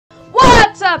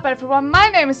What's up everyone, my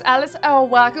name is Alice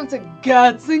and welcome to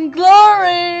Guts and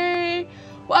Glory!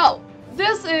 Well,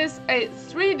 this is a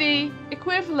 3D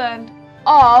equivalent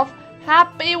of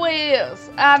Happy Wheels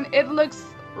and it looks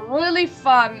really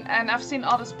fun, and I've seen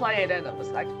others play it and I was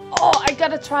like, oh, I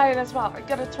gotta try it as well,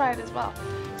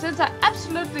 Since I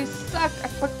absolutely suck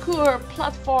at parkour,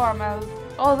 platform and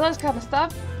all those kind of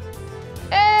stuff,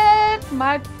 it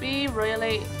might be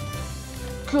really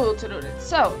cool to do it.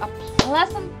 So, a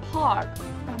pleasant part.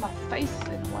 Oh, my face is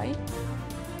in the way.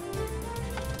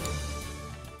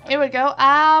 Here we go.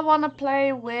 I wanna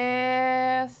play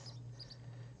with...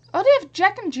 Oh, they have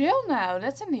Jack and Jill now.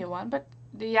 That's a new one, but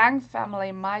the Yang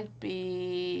family might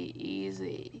be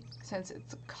easy since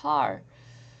it's a car.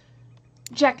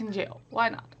 Jack and Jill. Why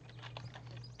not?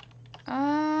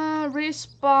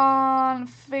 Respawn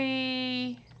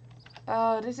fee.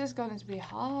 Oh, this is going to be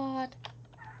hard.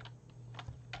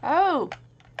 Oh.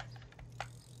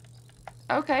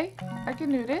 Okay, I can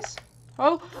do this.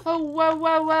 Oh, whoa,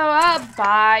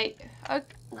 bye.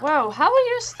 Whoa, how are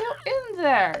you still in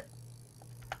there?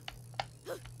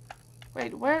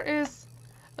 Wait, where is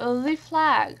the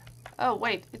flag? Oh,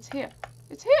 wait, it's here.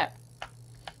 It's here.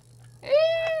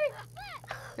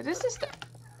 This is the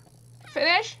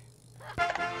finish.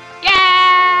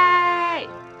 Yay!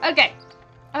 Okay,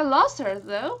 I lost her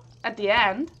though at the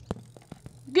end.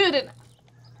 Good enough.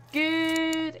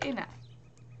 Good enough.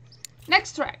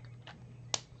 Next track.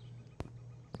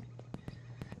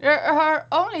 There's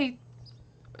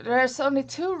only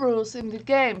 2 rules in the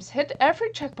games. Hit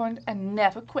every checkpoint and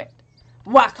never quit.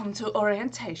 Welcome to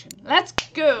orientation. Let's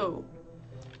go.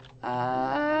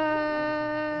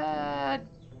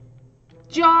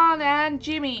 John and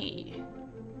Jimmy.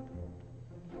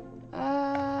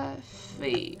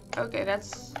 Fee. Okay,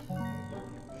 that's...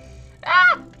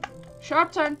 Ah!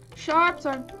 Sharp turn. Sharp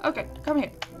turn. Okay, come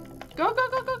here. Go.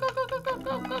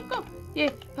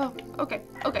 Yeah. Oh, okay.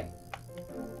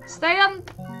 Stay on.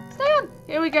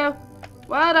 Here we go.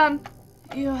 Well done.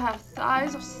 You have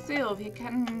thighs of steel. You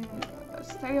can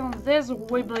stay on this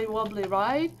wibbly wobbly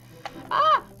ride.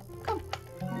 Ah, come.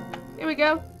 Here we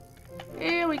go.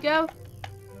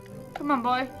 Come on,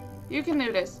 boy. You can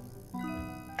do this.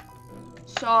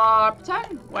 Sharp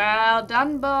turn. Well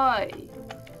done, boy.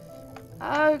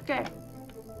 Okay.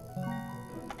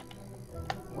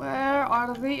 Where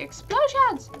are the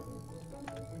explosions?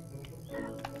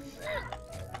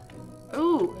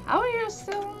 Ooh, how are you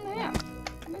still in there?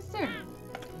 Listen.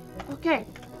 Okay.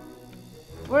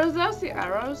 Where are those the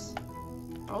arrows?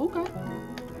 Okay.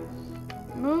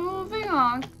 Moving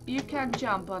on. You can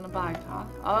jump on a bike, huh?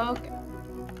 Okay.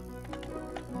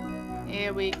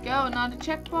 Here we go. Another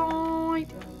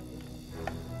checkpoint.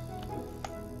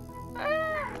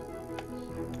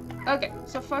 Okay,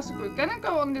 so first we're gonna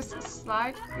go on this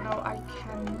slide. No, I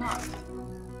cannot.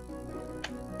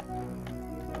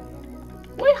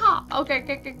 Weehaw! Okay.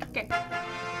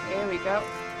 Here we go.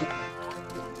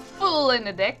 Full in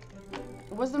the deck.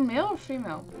 Was it male or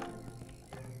female?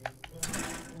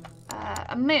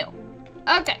 A male.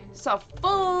 Okay, so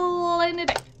full in the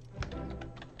deck.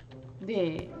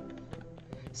 There.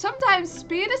 Sometimes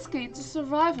speed is key to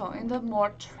survival in the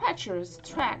more treacherous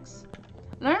tracks.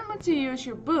 Learn when to use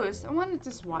your boost and when it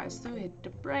is wise to hit the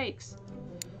brakes.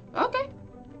 Okay.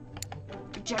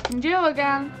 Jack and Jill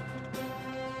again.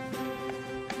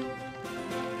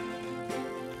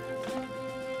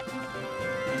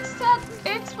 Set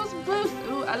X was boost.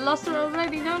 Ooh, I lost her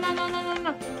already. No.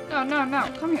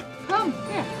 Come here. Go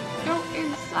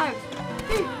inside.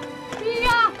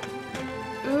 Yeah.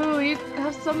 Ooh, you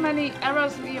have so many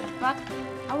arrows in your butt.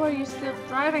 How are you still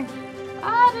driving?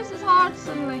 Ah, this is hard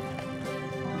suddenly.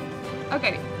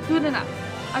 Okay, good enough.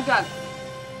 I got it.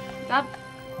 That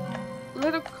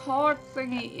little cord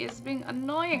thingy is being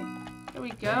annoying. Here we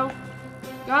go.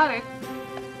 Got it.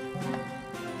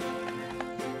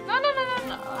 No.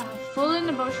 Full in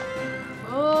the bush.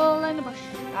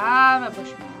 I'm a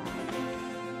bushman.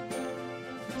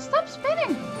 Stop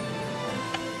spinning.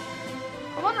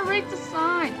 I want to read the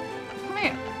sign. Come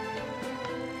here.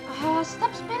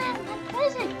 Stop spinning. I'm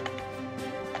crazy.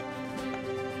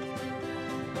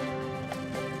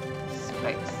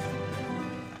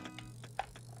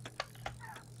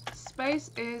 Space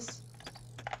is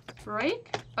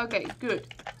break. Okay,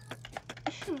 good.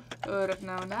 Should have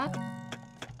known that.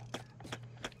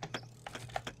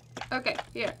 Okay,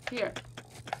 here.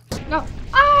 No.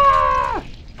 Ah!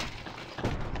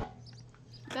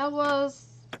 That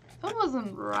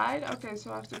wasn't right. Okay,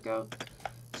 so I have to go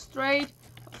straight,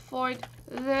 avoid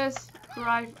this,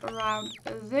 drive around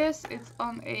this. It's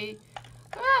on a...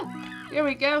 Ah, here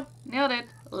we go. Nailed it.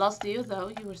 Lost you though.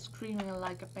 You were screaming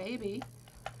like a baby.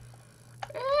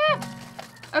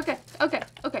 Okay, okay,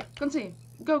 okay. Continue.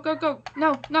 Go, go, go.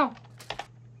 No, no.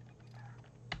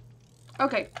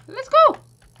 Okay, let's go.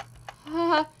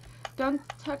 Don't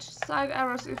touch side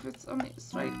arrows if it's only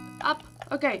straight up.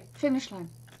 Okay, finish line.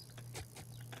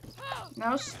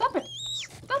 No, stop it.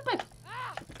 Stop it.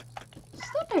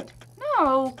 Stop it.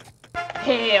 No.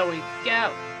 Here we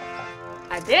go.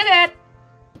 I did it.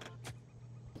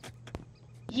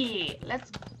 Yeah,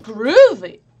 let's groove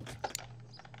it.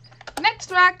 Next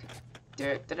track.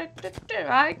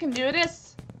 I can do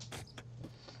this.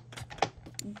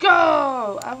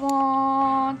 Go. I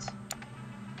want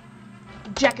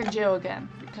Jack and Jill again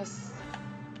because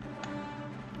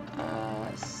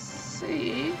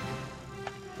see.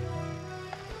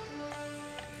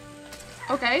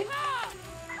 Okay.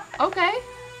 Okay.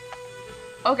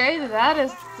 Okay, that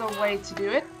is the way to do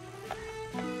it.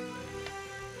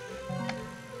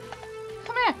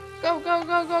 Come here. Go, go,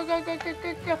 go, go, go, go, go,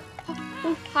 go, go.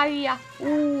 Oh, hiya.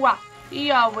 Ooh,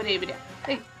 yeah, whatever.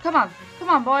 Hey, come on. Come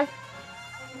on, boy.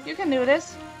 You can do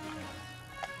this.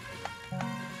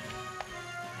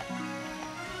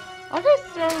 Are they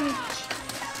throwing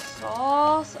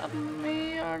sauce at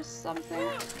me or something?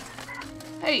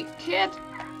 Hey, kid.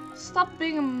 Stop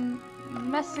being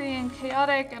messy and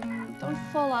chaotic and don't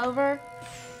fall over.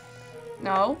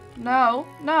 No, no,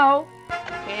 no.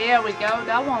 Here we go.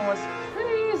 That one was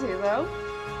pretty easy though.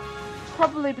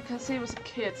 Probably because he was a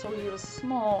kid, so he was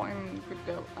small and could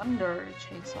go under the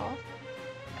chainsaw.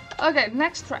 Okay,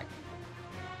 next track.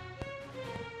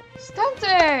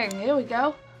 Stunting! Here we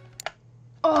go.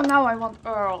 Oh, now I want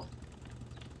Earl.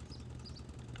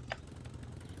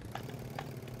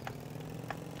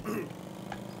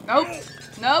 Nope.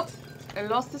 Nope. I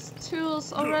lost his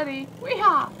tools already.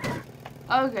 Weehaw!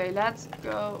 Okay, let's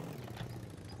go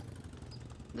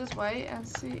this way and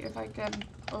see if I can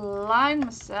align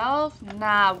myself.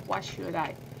 Nah, why should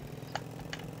I?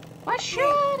 Why should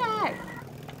I?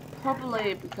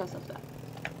 Probably because of that.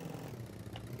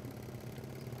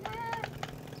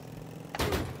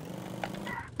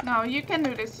 No, you can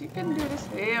do this. You can do this.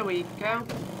 Here we go.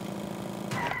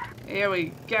 Here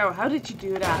we go. How did you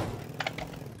do that?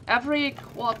 Every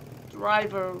quad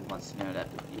driver wants to know that.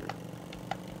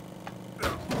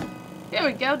 Here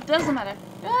we go. Doesn't matter.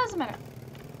 Doesn't matter.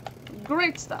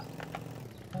 Great stuff.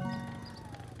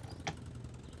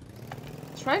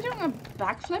 Try doing a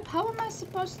backflip. How am I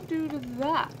supposed to do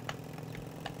that?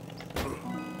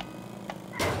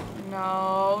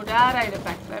 No, that ain't a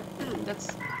backflip.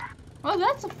 That's... well,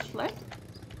 that's a flip.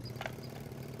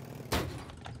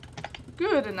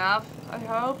 Good enough, I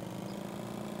hope.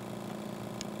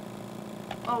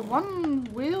 Oh, one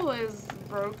wheel is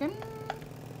broken.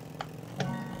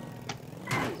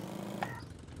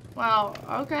 Well,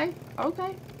 okay,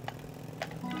 okay.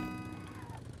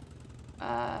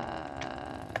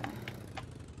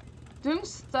 Doing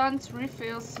stunts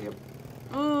refills your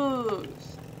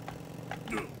boost.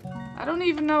 I don't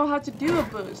even know how to do a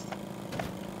boost.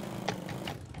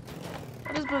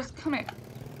 What is boost? Come here.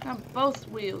 Now both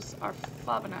wheels are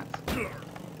fobbing out.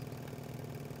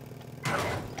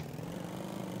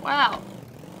 Wow.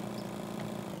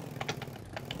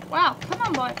 Wow, come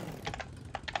on, boy.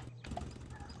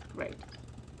 Great.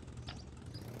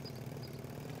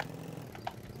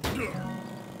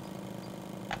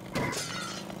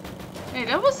 Hey,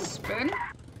 that was a spin.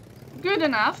 Good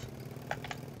enough.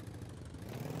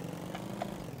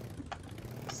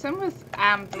 Same with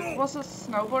Amped. It was a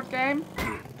snowboard game.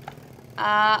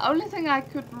 Only thing I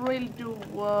could really do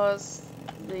was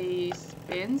the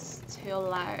spins till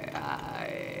like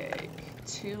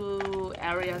 2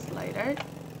 areas later.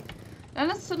 Then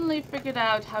I suddenly figured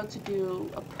out how to do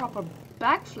a proper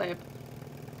backflip.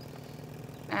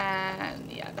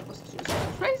 And yeah, that was just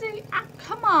crazy. Ah,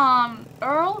 come on,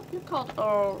 Earl. You called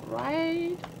Earl,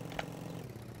 right?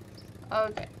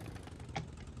 Okay.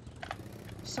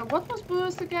 So what was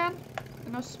boost again?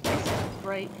 No space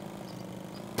break.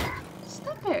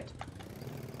 Stop it.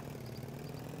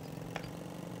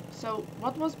 So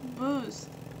what was boost?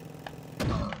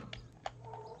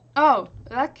 Oh,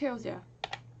 that kills you.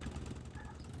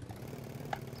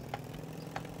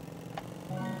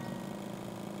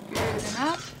 Good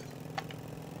enough.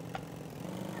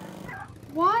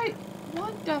 Why?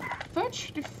 What the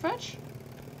fudge? The fudge?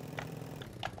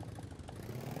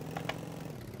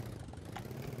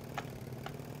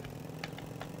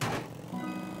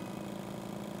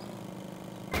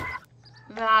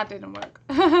 That didn't work.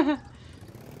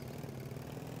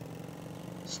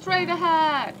 Straight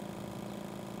ahead.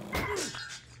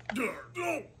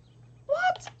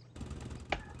 What?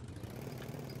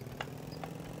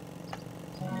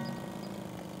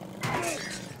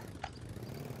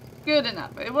 Good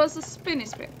enough. It was a spinny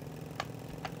spin.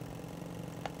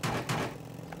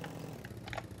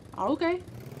 Okay.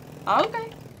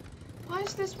 Okay. Why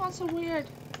is this one so weird?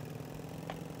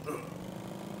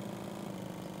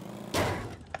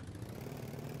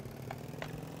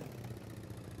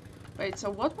 Wait,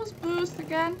 so what was boost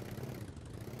again?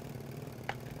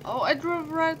 Oh, I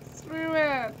drove right through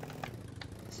it.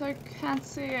 So I can't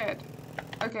see it.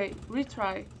 Okay,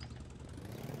 retry.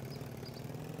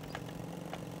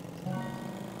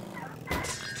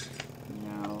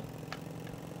 No.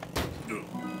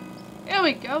 Here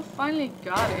we go, finally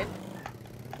got it.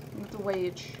 Not the way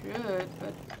it should,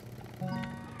 but...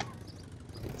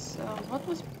 So, what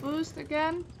was boost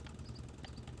again?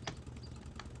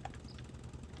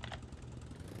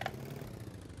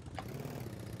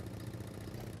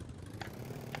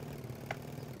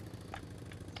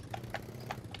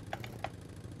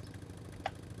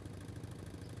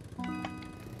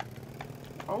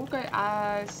 Okay,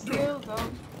 I still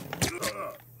don't...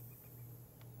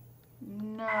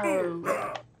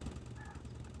 No.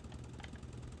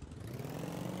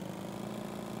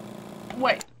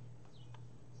 Wait.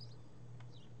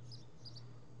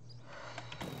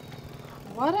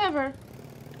 Whatever.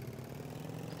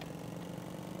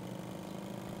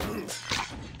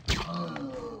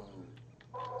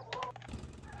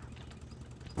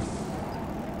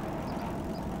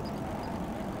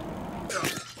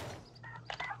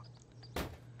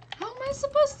 How am I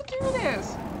supposed to do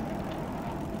this?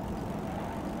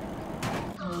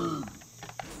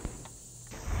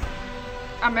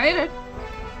 I made it.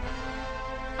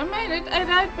 I made it. I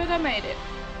died, but I made it.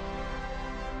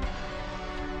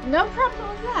 No problem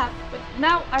with that. But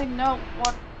now I know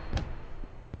what...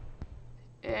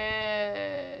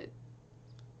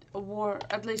 or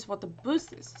at least what the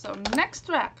boost is. So next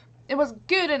track. It was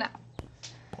good enough.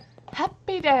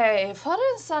 Happy day. Father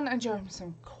and son enjoying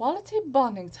some quality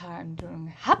bonding time during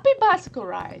a happy bicycle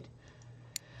ride.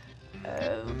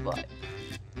 Oh boy.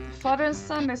 Father and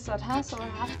son is at hand, so I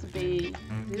have to be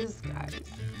these guys.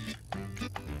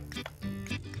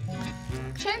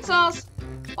 Chainsaws!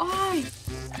 Why?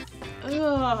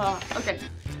 Ugh. Okay.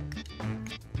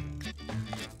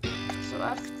 So I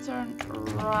have to turn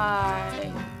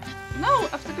right. No, I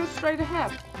have to go straight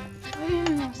ahead. I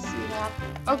didn't see that.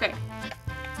 Okay.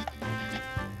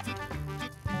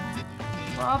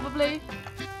 Probably.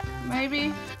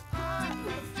 Maybe.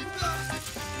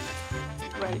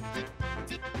 Great.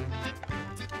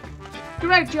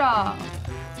 Great job!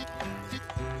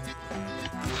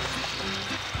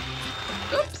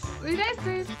 Oops! We missed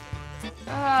it!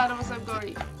 Ah, that was so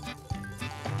gory.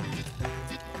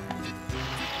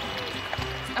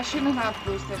 I shouldn't have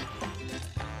boosted.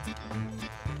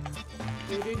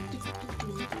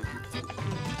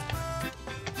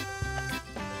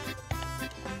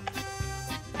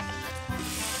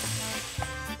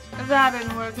 That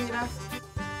didn't work either.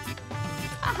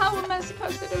 How am I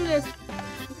supposed to do this?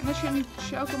 And I shouldn't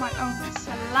choke on my own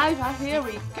saliva. Here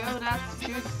we go, that's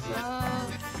good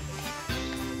stuff.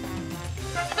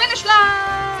 Finish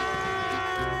line!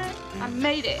 I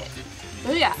made it.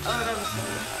 Oh yeah, oh that was so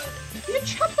hard. You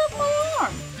chopped off my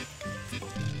arm!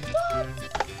 What?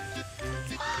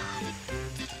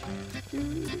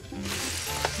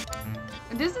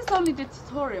 And this is only the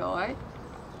tutorial, right?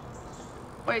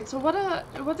 Wait, so what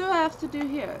do I have to do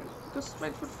here? Go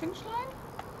straight for the finish line?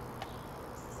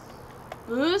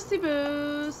 Boosty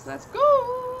boost, let's go!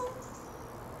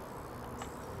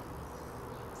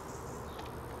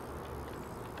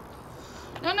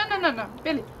 No,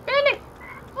 Billy, Billy!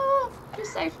 Oh, be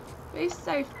safe, be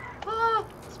safe. Ah,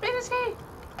 spinning key,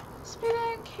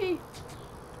 spinning key.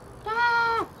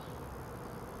 Ah!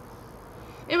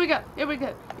 Here we go,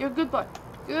 You're a good boy,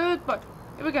 good boy.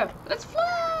 Here we go, let's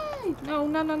fly! No.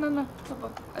 I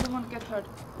don't want to get hurt.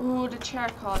 Ooh, the chair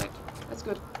caught it. That's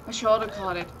good. My shoulder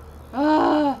caught it.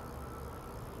 Ah!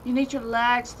 You need your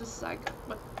legs to cycle,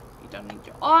 but you don't need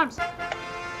your arms.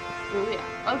 Oh yeah.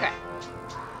 Okay.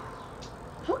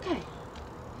 Okay.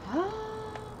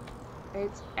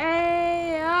 It's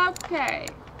okay.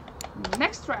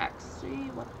 Next track. See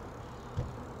what?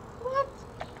 What?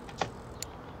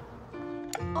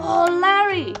 Oh,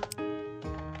 Larry.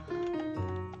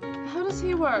 How does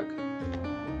he work?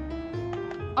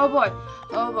 Oh boy.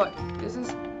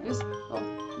 This.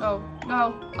 Oh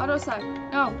no. Other side.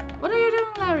 No. What are you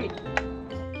doing, Larry?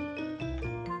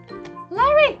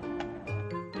 Larry!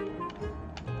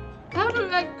 How do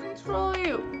I control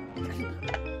you?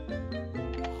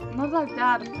 Not like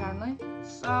that, apparently.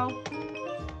 So,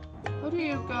 how do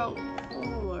you go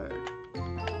forward?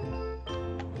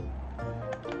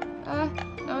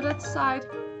 No, that's side.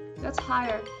 That's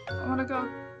higher. I wanna go.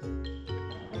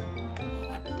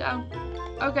 down.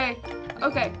 Okay,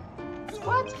 okay.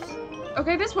 What?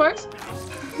 Okay, this works.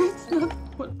 It's not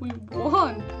what we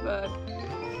want, but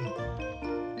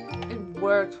it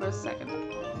worked for a second.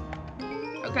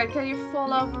 Okay, can you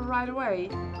fall over right away?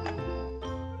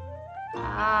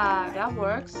 Ah, that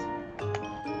works.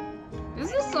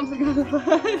 This is something I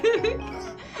like.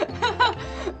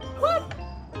 What?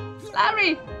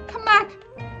 Larry, come back.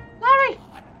 Larry.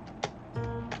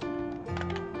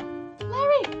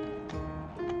 Larry.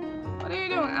 What are you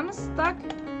doing? I'm stuck.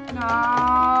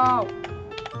 No.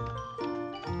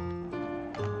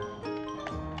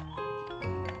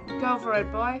 Go for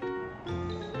it, boy.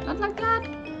 Not like that.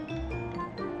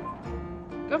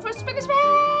 Go for a spinny spin.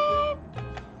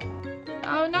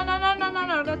 Oh, no, no, no, no, no,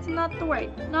 no. That's not the way.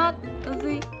 Not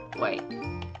the way.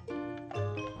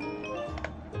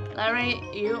 Larry,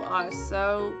 you are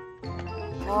so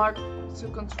hard to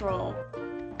control.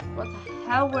 What the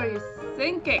hell were you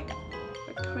thinking?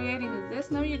 By creating this?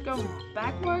 Now you're going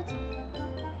backwards?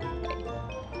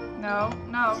 No,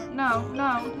 no, no,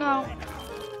 no, no.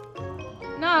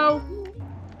 No!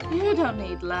 You don't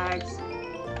need legs.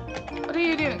 What are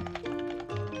you doing?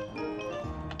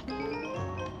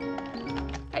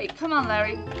 Hey, come on,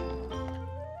 Larry.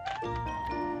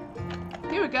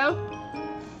 Here we go.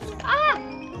 Ah!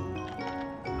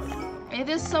 It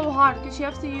is so hard because you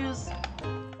have to use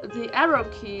the arrow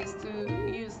keys to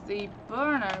use the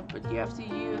burner, but you have to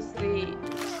use the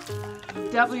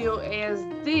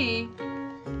WASD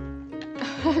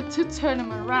to turn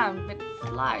them around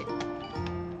mid-flight.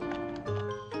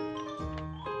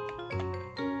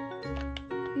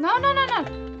 No, no, no, no!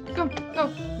 Go, go!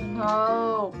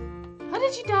 No! How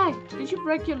did you die? Did you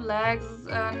break your legs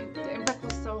and the impact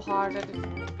was so hard that it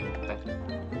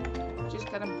just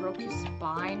kind of broke your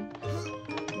spine?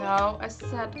 No, I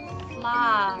said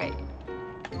fly.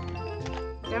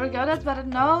 There we go, that's better.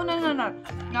 No, no, no, no.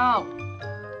 No.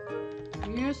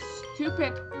 You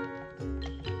stupid.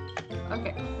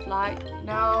 Okay, fly.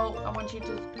 No, I want you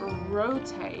to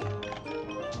rotate.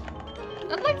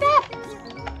 Not like that!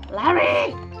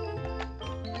 Larry!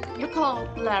 You're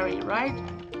called Larry, right?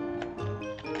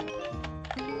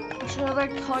 Or should I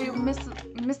call you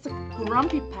Mr.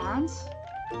 Grumpy Pants?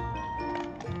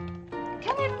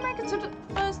 Can't even make it to the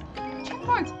first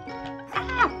checkpoint.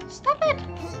 Ah! Stop it!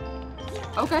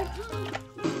 Okay.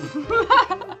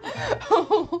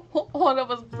 Oh, that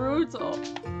was brutal.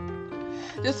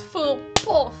 Just full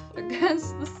poof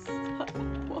against the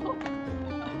sidewalk.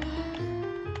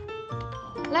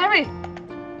 Larry!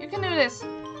 You can do this.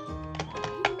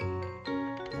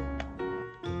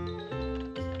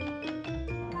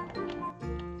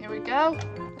 Here we go.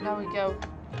 Now we go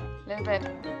a little bit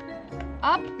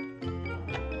up.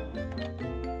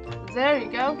 There you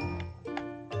go.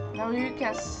 Now you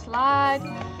can slide.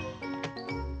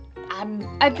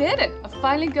 I did it. I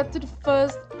finally got to the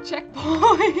first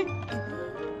checkpoint.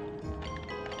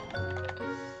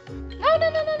 No, no,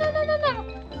 no, no, no, no, no, no.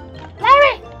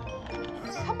 Larry!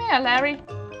 Come here, Larry.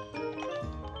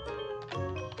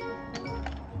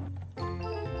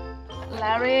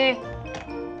 Larry.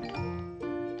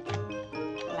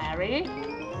 Larry.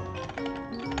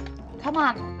 Come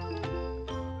on.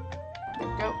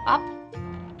 Go up.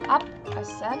 Up, I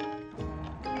said.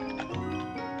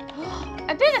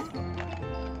 I did it!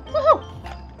 Woohoo!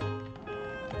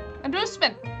 And do a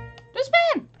spin. Do a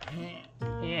spin!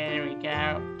 Here we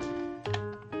go.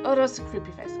 Oh, that was a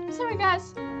creepy face. I'm sorry,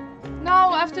 guys. No,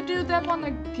 I have to do that one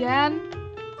again.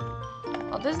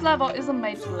 Well, this level isn't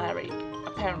made for Larry,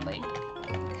 apparently.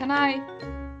 Can I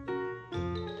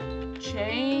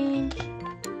change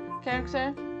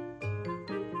character?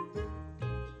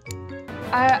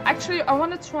 Actually, I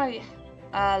want to try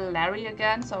Larry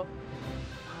again, so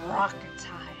rocket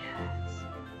tires.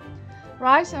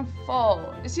 Rise and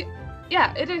fall. Is he?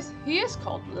 Yeah, it is. He is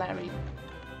called Larry.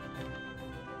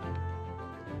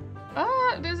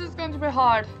 This is going to be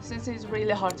hard since he's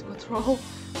really hard to control.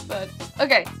 But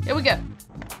okay, here we go.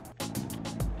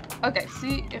 Okay,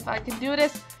 see if I can do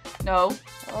this. No,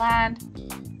 land,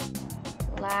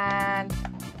 land.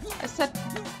 I said,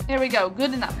 here we go.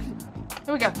 Good enough.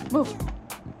 Here we go. Move.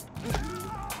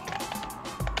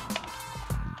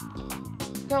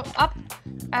 Go up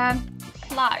and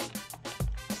fly.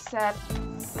 Set,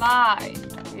 fly.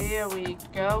 Here we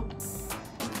go.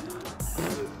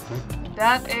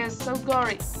 That is so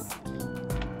gory.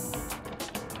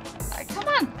 Come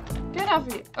on, get off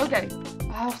here. Okay,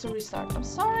 I have to restart. I'm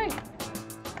sorry.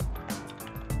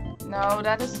 No,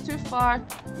 that is too far.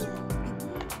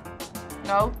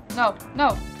 No, no,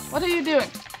 no. What are you doing?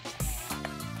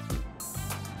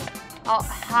 I'll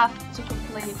have to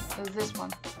complete this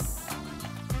one.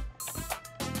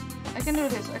 I can do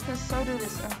this. I can so do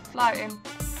this and fly in.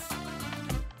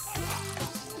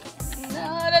 No,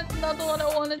 that's not what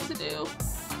I wanted to do.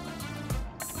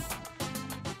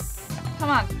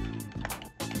 Come on.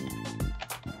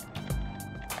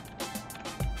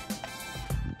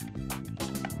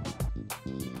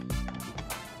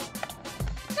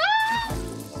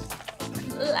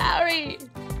 No! Larry!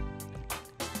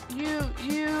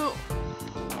 You...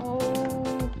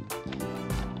 Oh...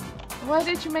 Why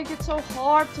did you make it so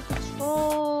hard to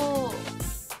control?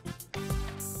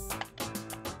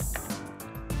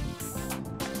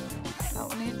 Now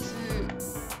we need to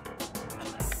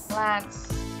land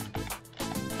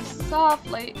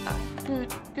softly.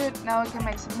 Good. Now we can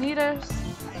make some meters.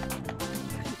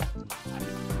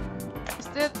 Is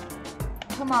that?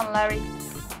 Come on, Larry.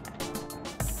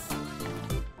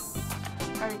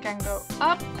 Now we can go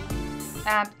up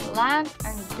and land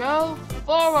and go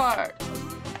forward.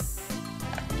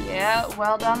 Yeah,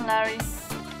 well done, Larry.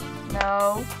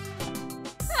 No.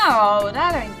 No,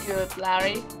 that ain't good,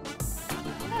 Larry.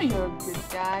 I know you're a good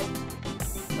guy.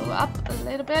 Go up a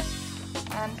little bit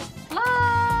and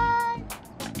fly.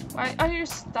 Why are you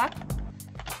stuck?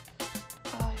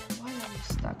 Why are you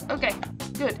stuck? Okay,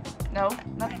 good. No,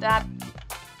 not that.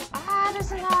 Ah,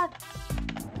 there's a lot.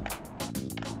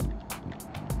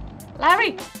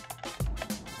 Larry,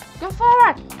 go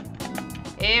forward.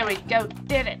 Here we go,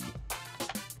 did it.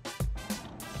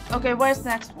 Okay, where's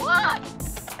next? What?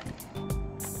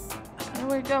 Here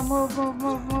we go, move.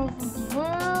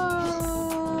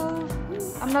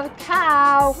 I'm not a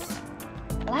cow.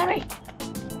 Larry.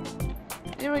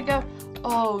 Here we go.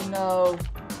 Oh no.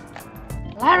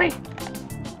 Larry.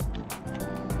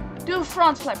 Do a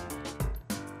front flip.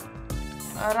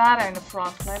 Oh, that ain't a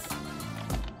front flip.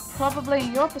 Probably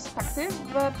in your perspective,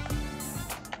 but...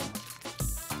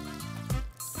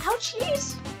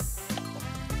 Ouchies!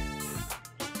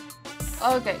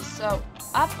 Okay, so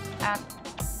up and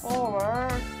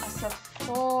forward. I said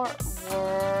forward,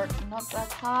 not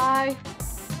that high.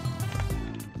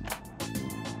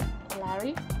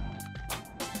 Larry?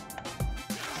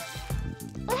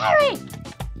 Larry!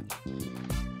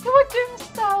 You were doing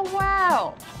so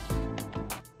well!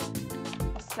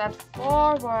 I said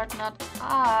forward, not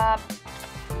up.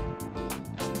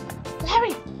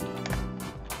 Larry!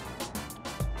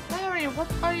 Larry, what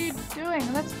are you doing?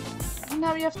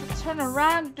 Now you have to turn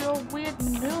around and do weird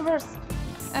maneuvers.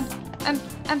 And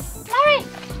Larry!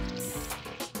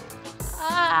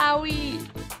 Owie!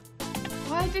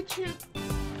 Why did you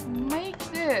make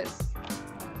this?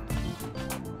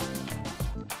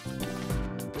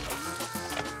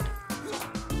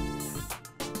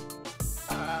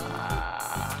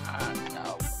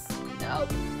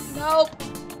 Nope.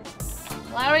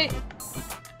 Larry,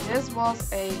 this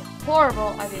was a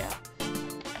horrible idea.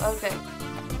 Okay,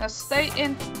 now stay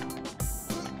in.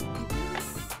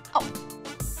 Oh,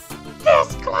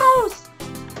 this close!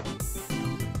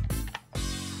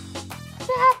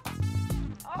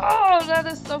 That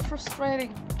is so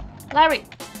frustrating. Larry,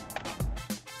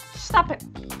 stop it.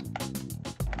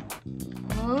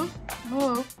 Move.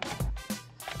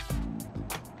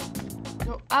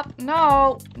 Go up.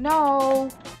 No.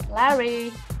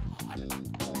 Larry.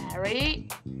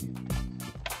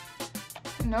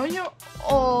 I know you're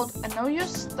old. I know you're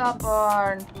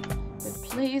stubborn. But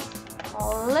please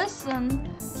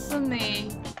listen to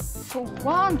me for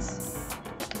once.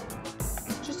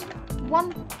 Just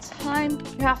one time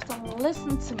you have to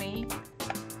listen to me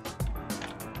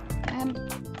and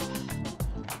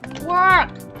work.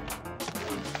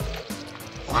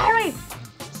 Larry,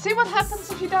 see what happens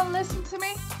if you don't listen to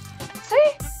me?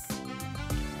 See?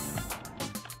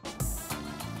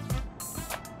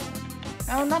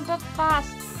 No, not that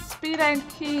fast. Speed ain't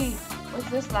key with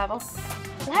this level.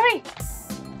 Larry!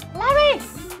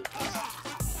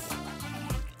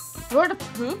 You're the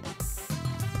poop?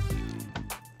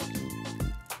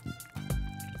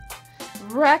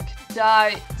 Wreck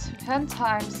died 10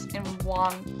 times in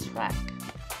one track.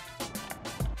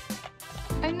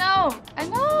 I know!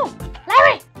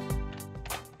 Larry!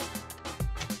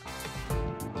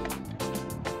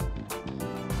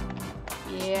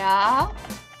 Yeah.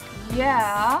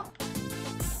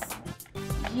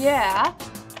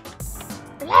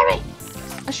 Larry!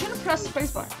 I should have pressed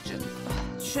spacebar.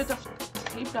 Should have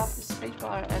taped off the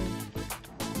spacebar and...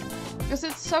 Because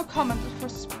it's so common for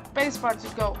spacebar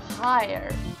to go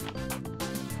higher.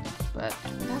 But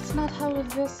that's not how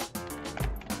it works.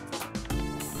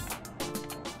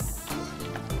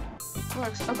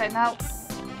 Okay, now...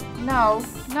 No.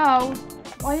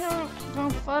 Why are you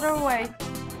going further away?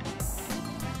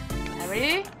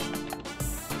 Larry?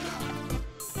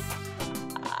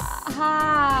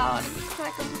 How?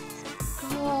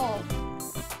 called?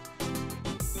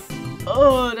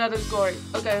 Oh, that is gory.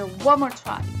 Okay, one more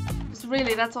try. Because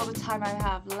really, that's all the time I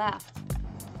have left.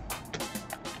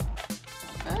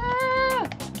 Ah!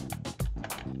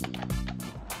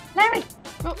 Larry,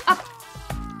 go up.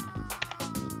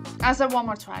 I said one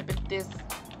more try, but this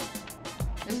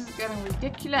is getting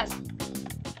ridiculous.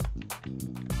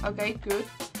 Okay, good.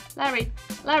 Larry,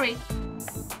 Larry.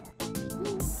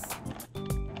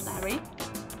 Larry.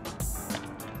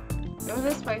 Go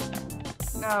this way.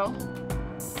 No.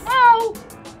 No!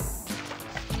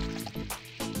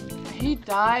 He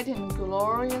died in a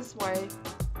glorious way.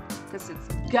 Because it's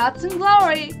guts and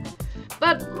glory.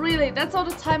 But really, that's all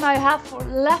the time I have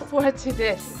left for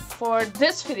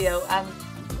this video. And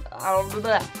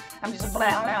I'm just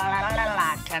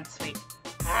can't speak.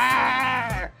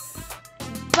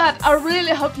 But I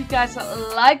really hope you guys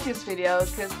like this video,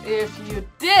 because if you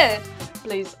did,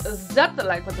 please zap the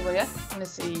like button, will ya? I'm gonna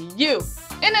see you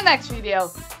in the next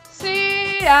video.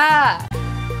 See ya!